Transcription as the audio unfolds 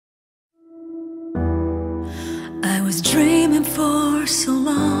was dreaming for so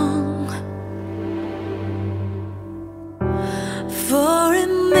long, for a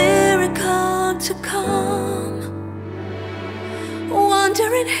miracle to come.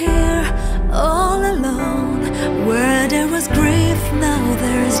 Wandering here all alone, where there was grief, now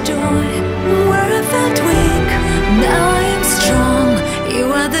there is joy. Where I felt weak, now I am strong. You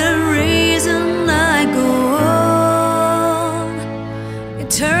are the reason I go on. You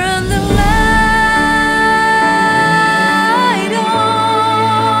turn the light on.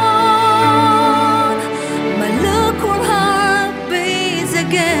 My lukewarm heart beats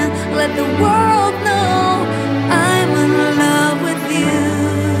again. Let the world know I'm in love with you.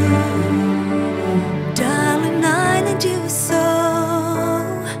 Darling, I need you so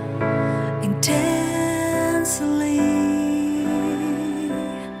intensely.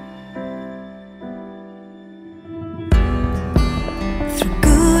 Through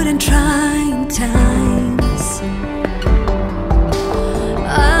good and trying times,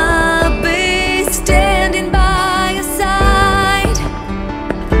 I'll be standing by your side.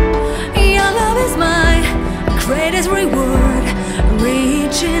 Your love is my greatest reward,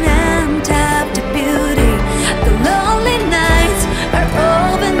 reaching and tap to beauty. The lonely nights are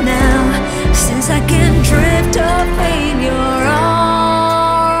over now, since I can drift off in your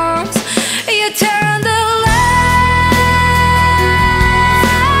arms. You turn the light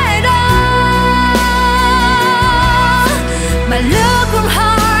on. My lukewarm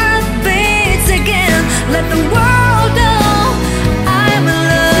heart beats again. Let the world know I'm in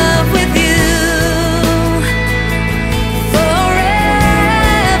love with you.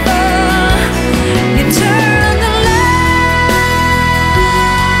 Forever. You turn the light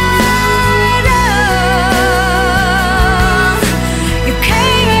on. You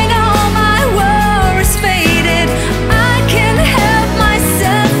came and all my worries faded. I can't help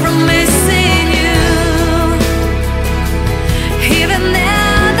myself from missing you. Even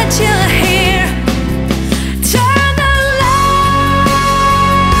now that you're here, turn the light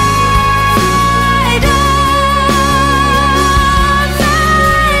on.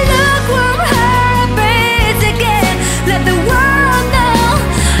 My lukewarm heart beats again. Let the world know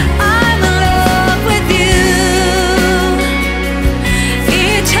I'm in love with you.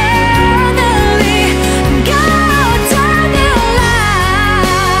 Eternally, God, turn the light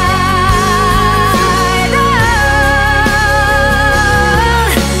on.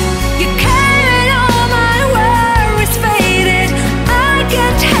 You carried all my worries faded. I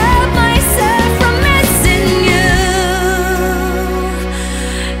can't help myself from missing you.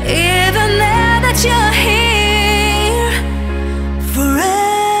 Even now that you're